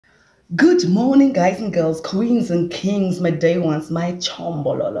Good morning, guys and girls, queens and kings, my day ones, my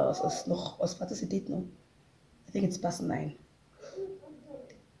chombololos. What is it now? I think it's past 9.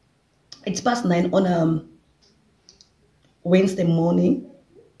 It's past 9 on Wednesday morning,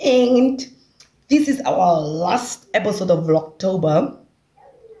 and this is our last episode of October.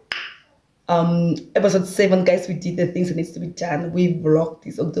 Episode 7, guys. We did the things that needs to be done. We vlogged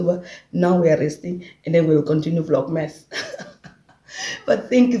this October. Now we are resting, and then we'll continue Vlogmas. But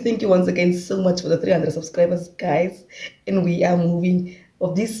thank you once again so much for the 300 subscribers, guys. And we are moving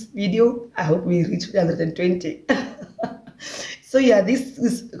of this video. I hope we reach 320. So yeah, this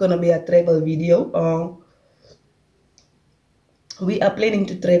is gonna be a travel video. We are planning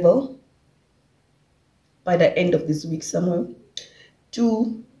to travel by the end of this week somewhere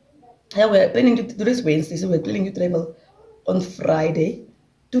to, yeah, we're planning to do this Wednesday, so we're planning to travel on Friday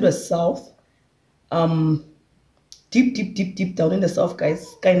to the south. Deep down in the south, guys.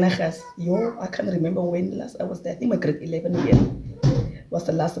 Gainachas. Yo, I can't remember when last I was there. I think my grade 11 year was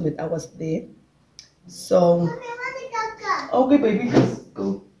the last time that I was there. So, okay, baby, let's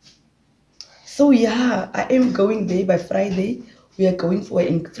go. So yeah, I am going there by Friday. We are going for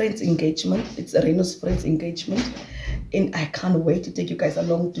a friend's engagement. It's a Reno's friend's engagement, and I can't wait to take you guys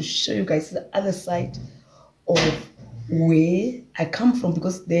along to show you guys the other side of where I come from,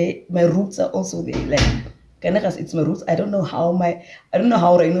 because my roots are also there. Like Gainachas, it's my roots. I don't know how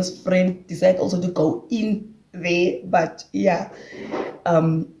Reno's friend decided also to go in there, but yeah,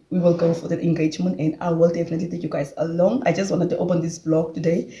 we will go for that engagement, and I will definitely take you guys along. I just wanted to open this vlog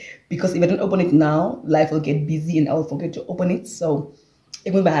today because if I don't open it now, life will get busy and I will forget to open it. So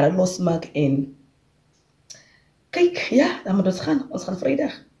ik moet bij haar losmaken en kijk, ja, dan moet ons gaan. Ons gaan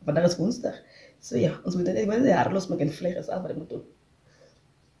vrijdag. Vandaag is woensdag. So ja, ons moet haar losmaken en vliegen is al wat ik moet doen.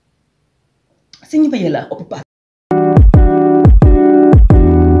 Zie je bij jullie op je pad.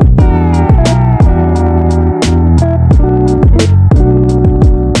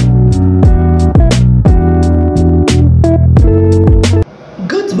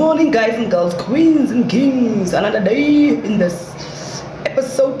 Good morning, guys and girls, queens and kings. Another day in this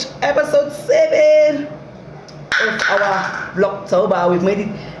episode 7 of our Vlogtober. We've made it,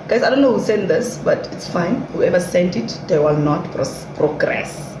 guys. I don't know who sent this, but it's fine. Whoever sent it, they will not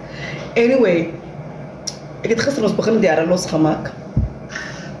progress. Anyway, ik heb gisteren ons beginnen de jaren losgemaakt.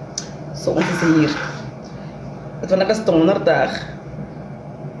 Zo, ons is hier. Het was een donderdag.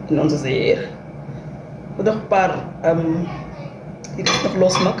 En ons is hier. We nog een paar die ik nog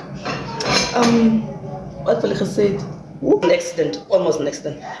losmaak. Wat wil ik gezegd? Een accident, almost een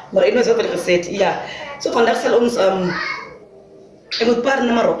accident. Maar ik weet wat wil ik gezegd, ja. Zo vandaag zal ons ik moet een paar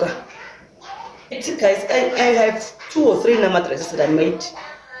Namarokken. Guys, I have 2 or 3 Namadresses that I made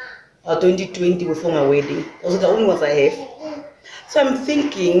 2020 before my wedding. Those are the only ones I have. So I'm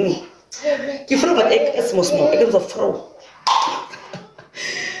thinking, die vrouw wat ik is moest nog, ik heb zo'n vrouw.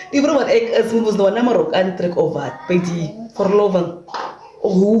 Die vrouw wat ik is moest nog een Namarok aantrekken of wat, bij die verloving.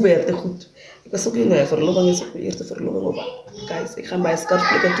 Of hoe werd het goed? Ik was ook in de verloving, is ook de eerste verloving of wat. Guys, ik ga bij een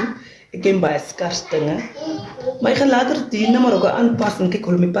scarfplikken toe. Ik ga bij een scarfdingen. Maar ik ga later die Namarok aanpassen. Kijk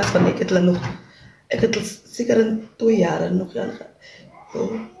hoe mijn pas van ik het nog. Ik heb het zeker in 2 jaar nog.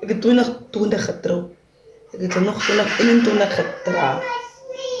 Ik heb 2020 getrouwd. Ik heb nog 2021 getrouwd.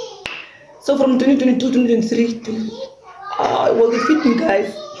 So from 2022 to 2023, it will fit me, guys.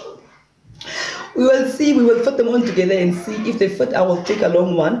 We will see. We will put them on together and see if they fit. I will take a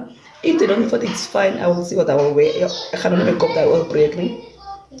long one. If they don't fit, it's fine. I will see what I will wear. Ik ga nog niet kop dat wil breken.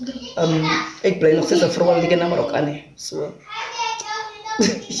 Ik blijf nog steeds een vrouw liggen naar Marokkaan. So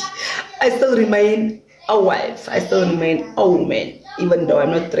I still remain a wife. I still remain a woman, even though I'm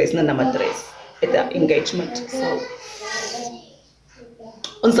not dressed in Namadress at the engagement. So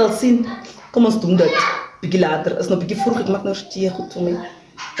ons zal zien. Kom ons doen dat. Beetje later. Is nog een beetje vroeg. Ik maak nog thee goed voor mij.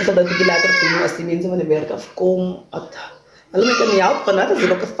 Ik zal dat beetje later doen als die mensen van de werk afkomen. Hallo, ik kan niet helpen. Dat is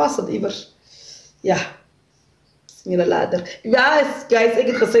ook vast. Dat immers. Ja. Misschien later. Ja, guys. Ik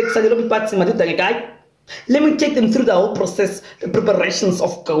heb gezegd. Ik zal hier op je pad zien. Maar dit denk ik. Kijk. Let me take them through the whole process. The preparations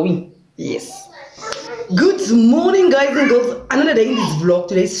of going. Yes. Good morning, guys and girls. Another day in this vlog.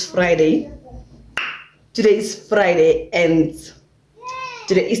 Today is Friday. Today is Friday and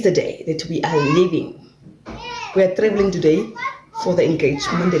today is the day that we are leaving. We are traveling today for the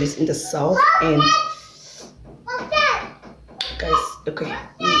engagement that is in the south. And guys,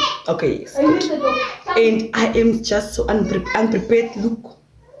 okay, yes, good. And I am just so unprepared. Look,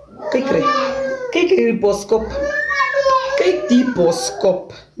 kijk die boskop. Kijk die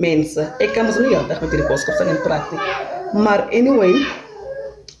boskop, mensen. Ik kan me zo niet altijd met die boskop zijn en praten. Maar anyway,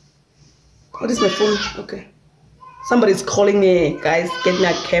 what is my phone? Okay. Somebody's calling me, guys. Get me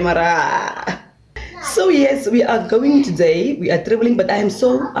a camera. So yes, we are going today. We are traveling, but I'm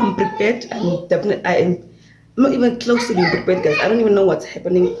prepared. I'm not even close to being prepared, guys. I don't even know what's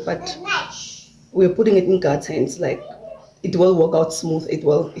happening, but we're putting it in God's hands. Like, it will work out smooth. It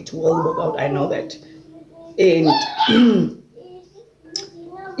will work out. I know that. And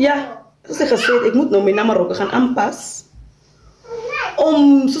yeah, soos ek gesê het, ek moet nou my Namadress gaan aanpas.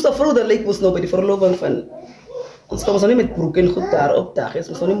 Soos 'n vrou dat lyk mos nou by die verloving van ons kan ons nou nie met broek en goed daar opdag. Is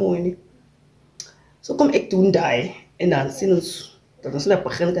mos nou nie mooi nie. So kom ek doen daai en dan sien ons dat ons net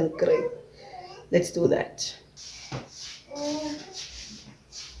begin kan kry. Let's do that.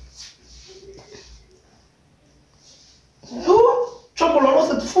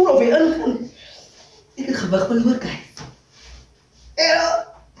 Chocolate is full of in. Ik heb gewig verloor, guys.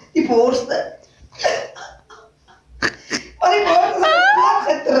 Die borsten. Maar die borsten zijn plat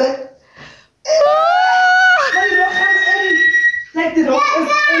gedrukt. Maar die rok gaat in. Like, die rok is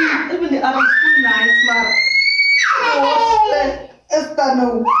in. Ik ben die arm so nice, maar die borsten is daar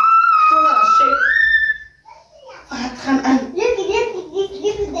nou. Zonder een shape. Wat gaan aan? Dit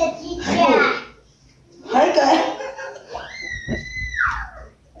is de teacher. Hi, guys.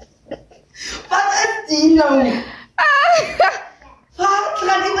 Wat is die nou? Wat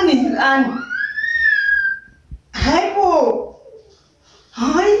gaat iemand hier aan? Hi, po.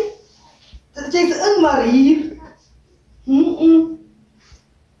 Hi. Dat jij ze in maar hier.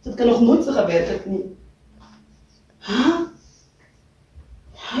 Dat kan nog nooit zo gebeurd het niet. Huh?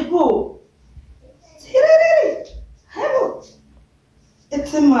 Hi, po. Hi, po. Ik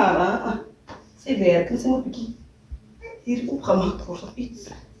zeg maar, ze werken, ze moet hier opgemaakt worden of iets.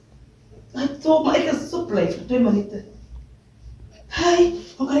 Top, maar ik is zo blij voor 2 minuten. Hey,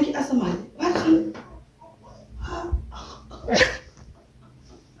 hoe kan ik je asemhalen? Waar gaan?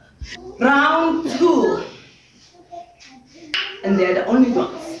 Round 2. And they're the only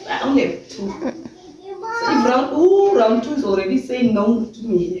ones. I only have 2. So if round 2 is already saying no to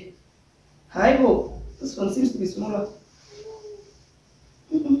me. Hi, Bo. This one seems to be smaller.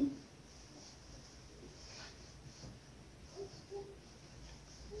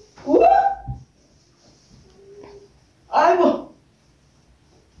 I will.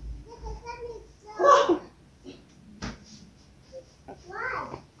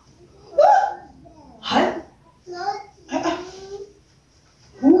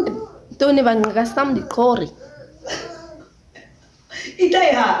 Tony van gastam di kori.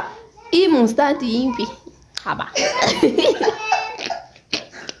 Idea. Imun stati impi. Haba.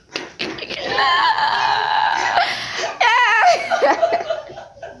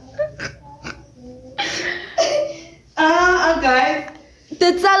 Guys.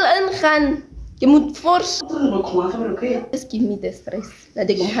 Dit zal ingaan. Je moet fors. Oké. Just give me the stress. Laat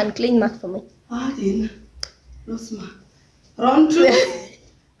ik hem gaan klein maken voor mij. Dien. Los maar. Round 2.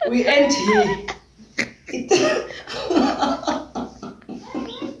 We end here.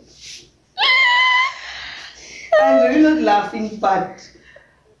 I'm really not laughing, but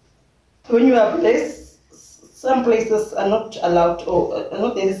when you are blessed, some places are not allowed or are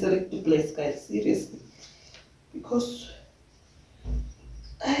not necessary to bless, guys. Seriously. Because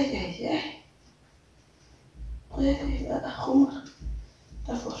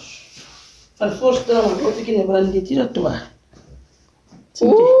van voorstellen maar wat ik in de brand dit hier toe.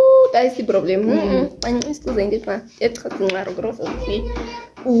 Dat is het probleem. En is het zijn dit maar het gaat naar een grote zee.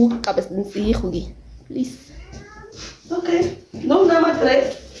 Heb het een zee goed. Please. Okay. No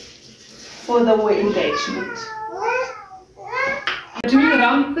Namadress for the way engagement. Doing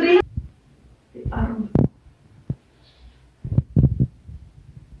round 3. The arm.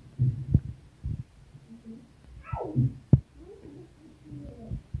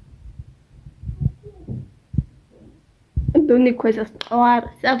 Doe coisas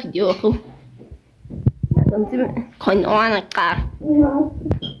hora, essa video. Então, com a cara.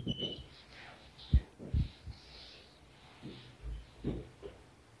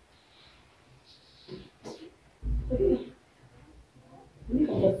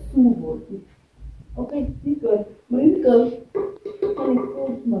 Okay, this good. Bring it go. And it's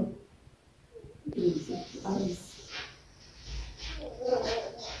good. No. Arms.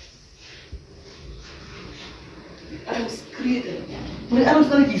 Arms created. My arms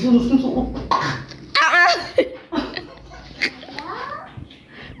gaan niet zo op.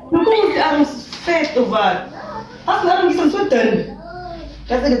 Nou kom die arms vet of wat? Als de arms zijn zo dun.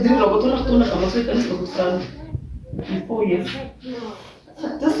 Dat is 3 lopen toen nog alles kan niet goed staan. 4 years.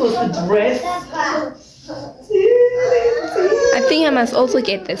 This was the dress. I think I must also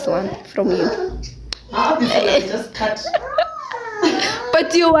get this one from you. This one I just cut.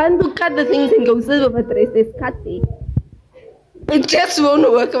 But you want to cut the things and go silver, but the rest is cutting. It just won't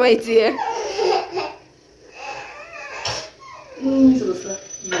work, my dear.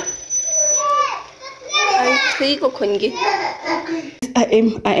 I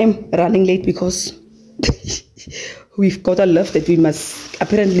am running late because we've got a lift that we must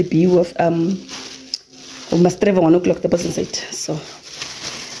apparently be with. We must travel 1 o'clock. The person said so.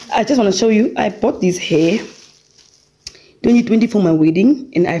 I just want to show you. I bought these hair 2020 for my wedding,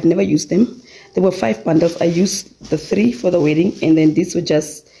 and I've never used them. There were 5 bundles. I used the 3 for the wedding, and then these were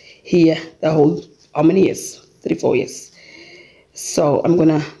just here the whole how many years? 3, 4 years. So I'm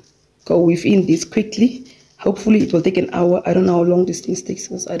gonna go within this quickly. Hopefully it will take an hour. I don't know how long this thing takes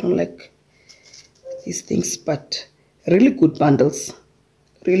because I don't like these things, but really good bundles.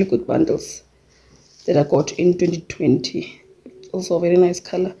 Really good bundles that I got in 2020. Also a very nice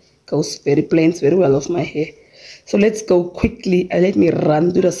color. Goes very blends very well off my hair. So let's go quickly. Let me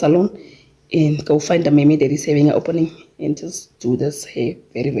run to the salon and go find a meme that is having an opening and just do this hair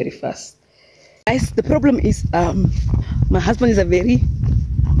very, very fast. Guys, the problem is my husband is a very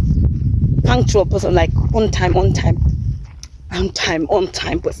punctual person, like on time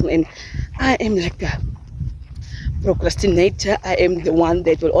person, and I am like a procrastinator. I am the one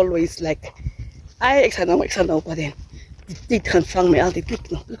that will always like I know, but then they can't find me. I'll take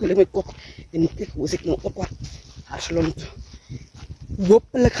no, let me go and take music no op Ashlon.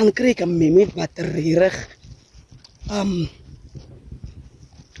 Hopelijk gaan kry ek 'n meme wat regtig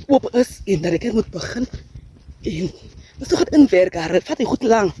op is en dat ek moet begin en dis toch het inwerk haar. Dit vat nie goed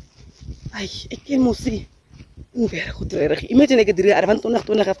lang. Ai, ek ken mos nie inwerk goed regtig. Imagine ek het 3 jaar van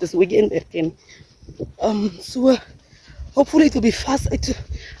 2020 af dis week inwerk en so hopefully it will be fast.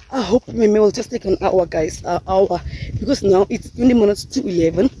 I hope meme will just take an hour, guys, an hour, because now it's 20 minutes to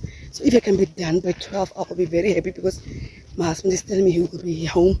 11. So if I can be done by 12, I'll be very happy because my husband is telling me he will be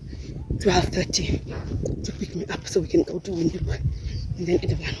home 12:30 to pick me up so we can go to Windhoek. And then in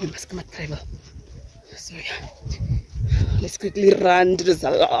the van we must come and travel. So yeah, let's quickly run to the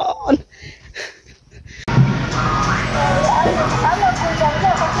salon.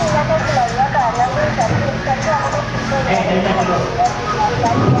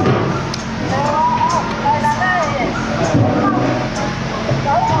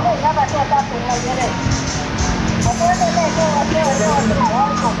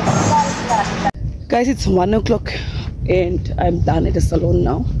 Guys, it's 1 o'clock and I'm done at the salon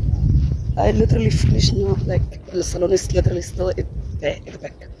now. I literally finished now, like the salon is literally still at the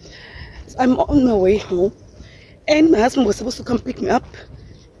back. So I'm on my way home and my husband was supposed to come pick me up.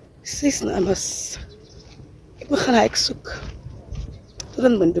 He says I must gaan hike soek tot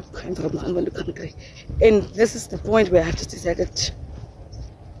in Windhoek en vir hom gaan Windhoek gaan kry. And this is the point where I have to decide that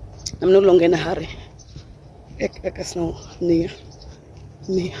I'm no longer in a hurry. Ek is nou nee.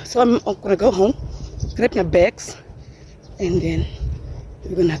 So I'm gonna go home, grab my bags, and then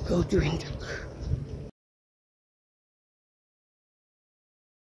we're gonna go to Windhoek.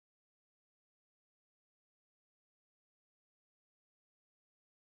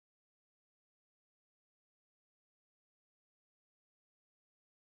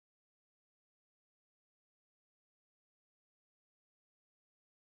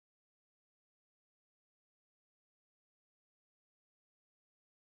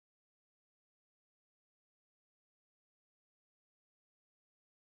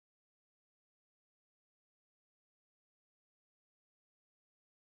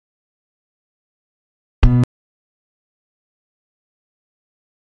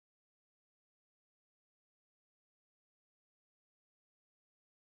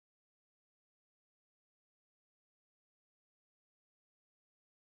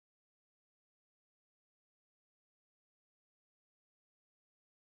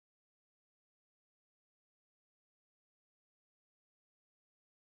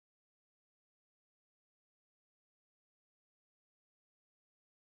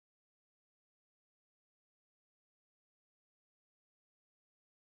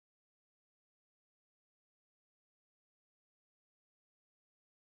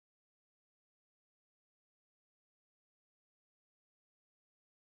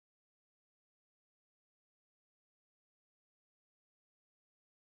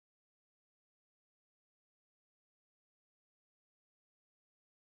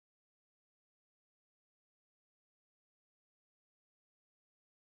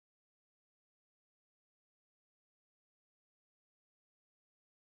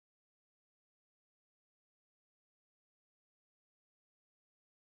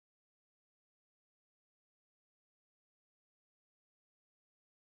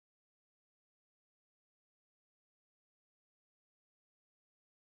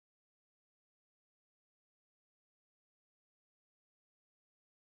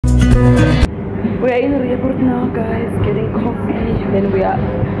 We are in the airport now, guys, getting coffee. Then we are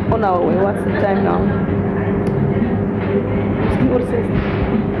on our way. What's the time now? What says?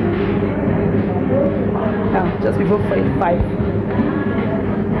 Just before 5.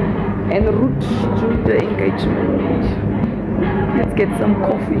 En route to the engagement. Let's get some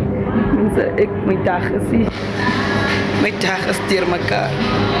coffee. My dag is deur mekaar.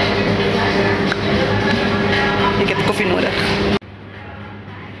 Ek het koffie nodig.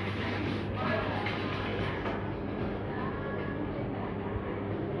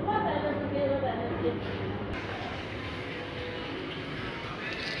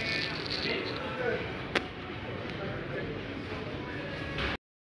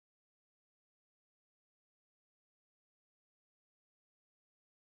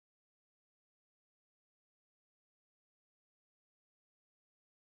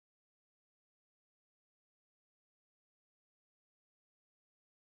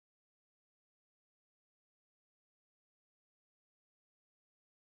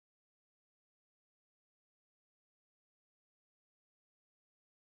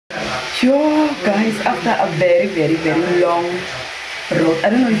 Yo guys, after a very long road, I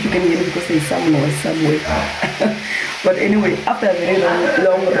don't know if you can hear me because there's some noise somewhere. But anyway, after a very long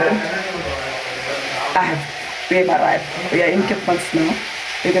road, we have arrived. We are in Cape Town now.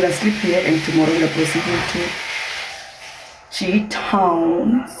 We're gonna sleep here and tomorrow we're proceeding to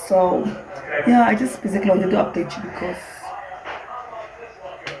G-Town. So yeah, I just basically wanted to update you because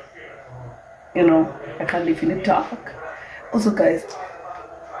you know I can't live in the dark. Also guys,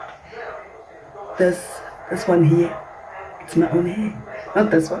 this one here, it's my own hair, not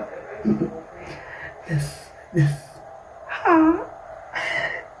this one. this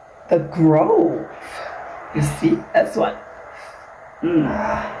the Grove, you see, that's one.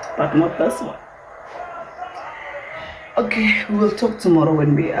 But not this one. Okay, we will talk tomorrow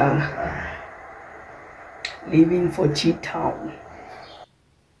when we are leaving for G-Town.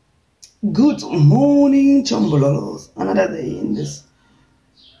 Good morning, Chambalalos. Another day in this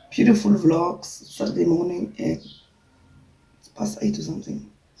beautiful vlogs. Saturday morning, it's past 8 or something.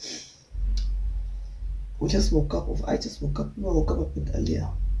 I just woke up. We woke up a bit earlier.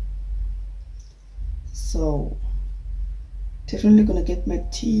 So definitely gonna get my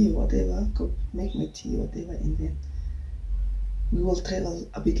tea or whatever. Go make my tea or whatever, and then we will travel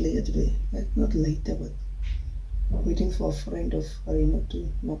a bit later today. Like not later, but waiting for a friend of Arena to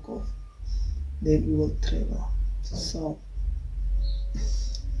knock off. Then we will travel. So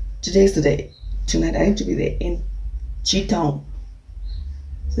today is the day. Tonight I need to be there in G-Town.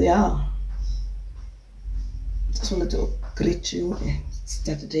 So yeah, just wanted to greet you and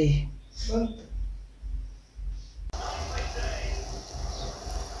start the day.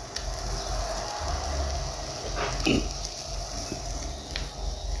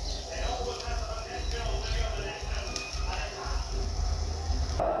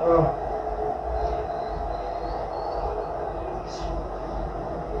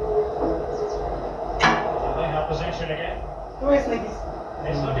 Possession again. Where is Nikki?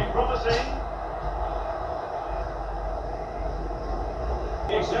 It's looking promising.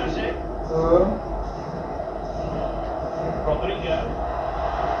 Exerting. Rodrigo.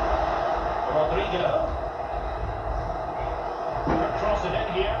 Across it in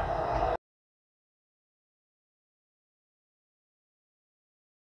here.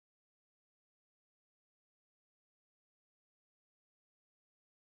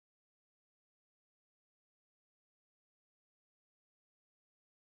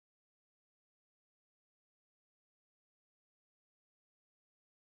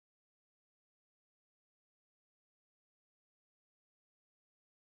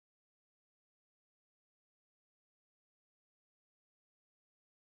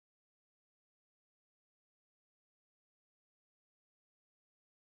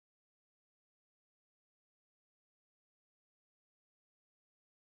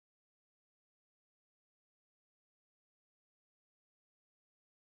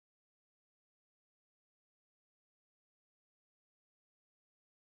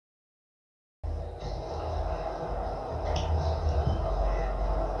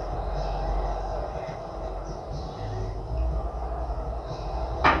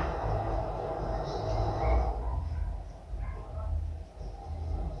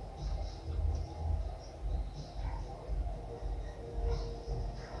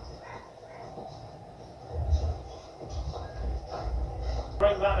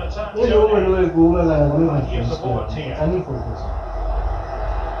 Bring that attack to your support here.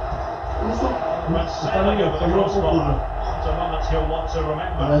 But sailing over the crossbar. It's a moment he'll want to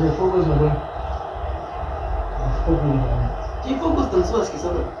remember. Que focus dan suas que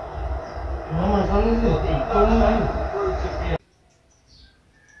sabe? Mama sana sih, kamu main.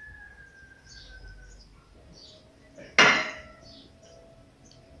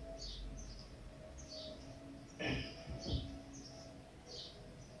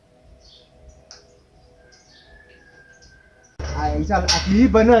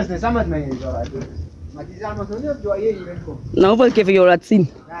 Nou wil ik even jou laten zien.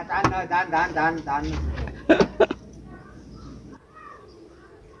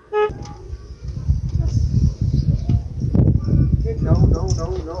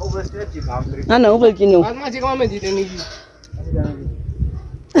 Nou wil ik je nog.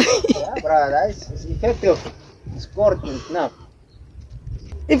 That is effective. Sport and snap.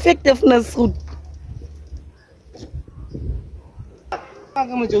 Effectiveness goed.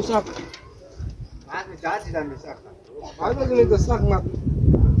 Kamu jauh sak. Aku jadi dan sak. Aku gini tu sak mak.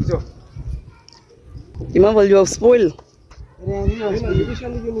 Zo. Die man wil jou spoil.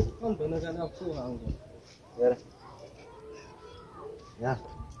 Ja.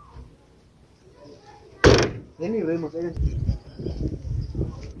 Ini remote ini.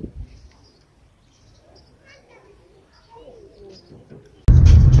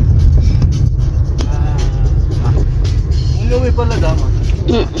 Uluwi pala dama.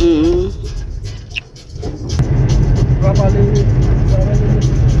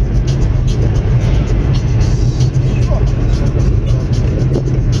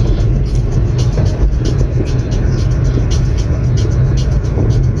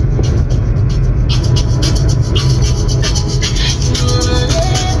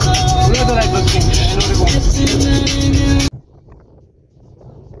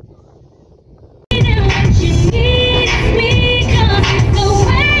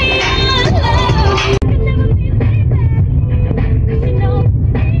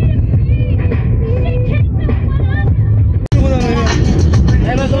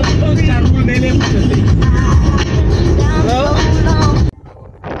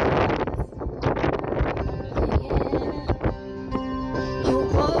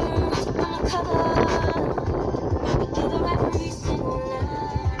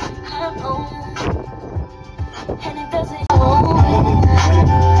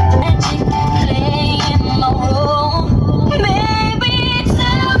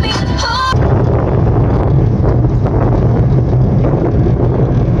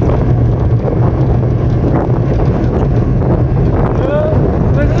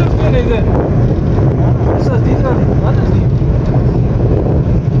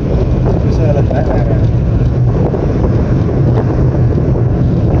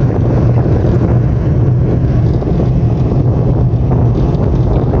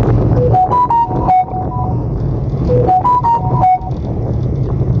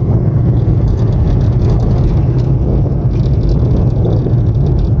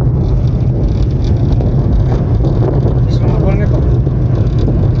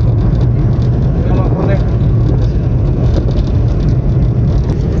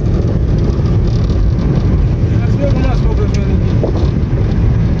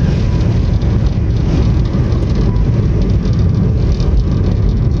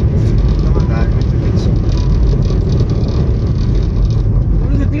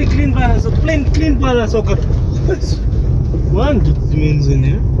 Clean pala soccer. One means in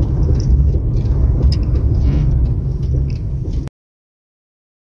here.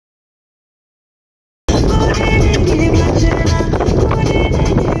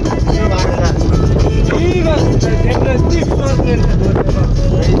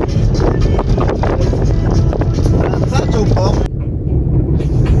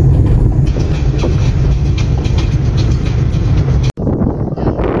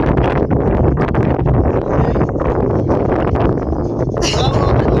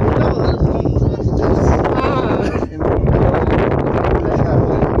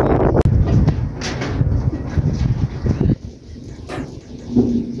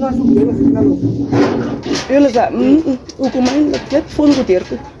 Jullie zeggen, hoe kom je met dit phone goed hier?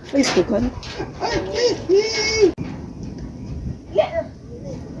 Facebook kan.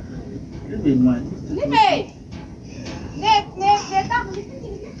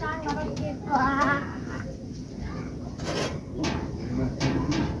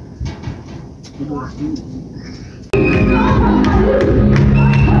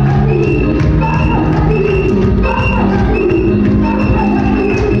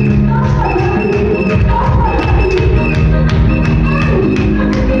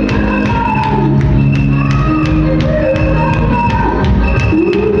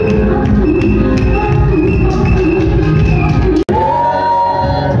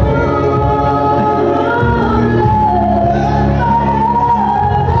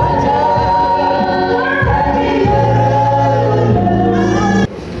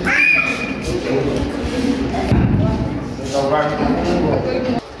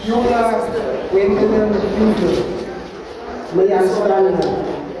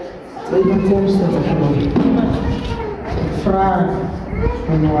 Even komstig vraag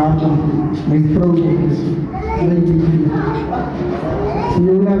van waarom mijn vrouw is.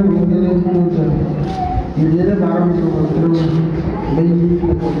 Jongen, ik wil het moeten. Die reden waarom ik op een trouw mijn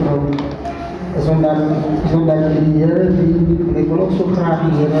lieflijke vrouw. Zodat die Heer die, en ik wil ook zo graag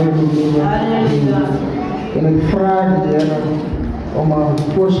die Heer doen. En ik vraag de Heer om een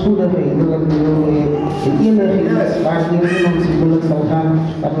voorspoedige innerlijke wil en enige iets waar de Heer in ons huwelijk zal gaan,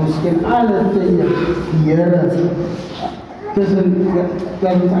 dat ons in alle tijden die Heer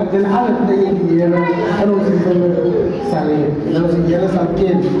ten alle tijden die Heer in ons huwelijk zal leven. En onze Heer zal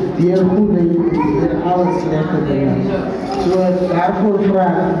kennen, die Heer goed en die Heer alles slechte dingen. Zo daarvoor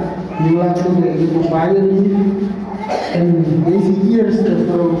vraag je laat doen en ik bepaal je lief. En deze eerste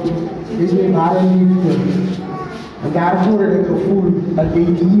vrouw is mijn ware liefde. En daarvoor heb ik het gevoel dat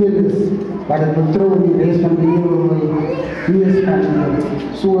deze hier is, waar het vertrouwen in de rest van de wereld nu is gaan doen.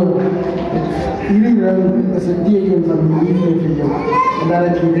 Zo, iedereen is een teken van de liefde voor jou. En dat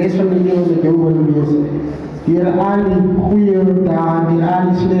het de rest van de wereld met jou wil wezen. Hier aan die goede dagen, hier aan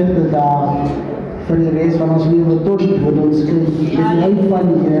die slechte dagen. Voor de rest van ons leven tot we ons krijgen. Met de hulp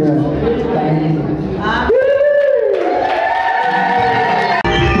van die Heer. Dank je.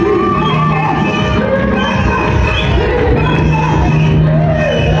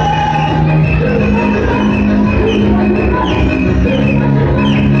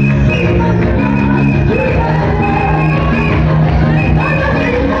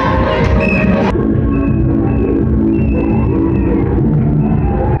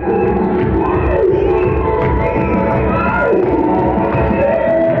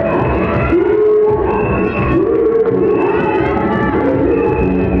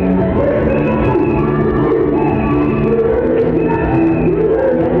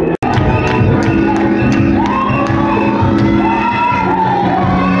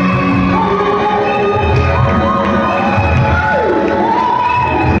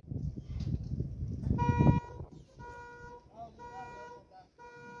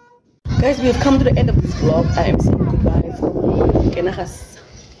 Guys, we have come to the end of this vlog. I am saying goodbye from Gainachas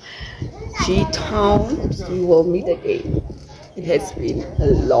G-Town. So we will meet again. It has been a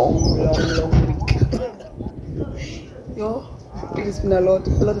long week. Yo, it has been a lot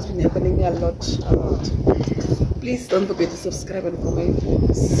has been happening, a lot. Please don't forget to subscribe and comment.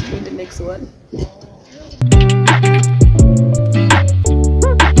 See you in the next one.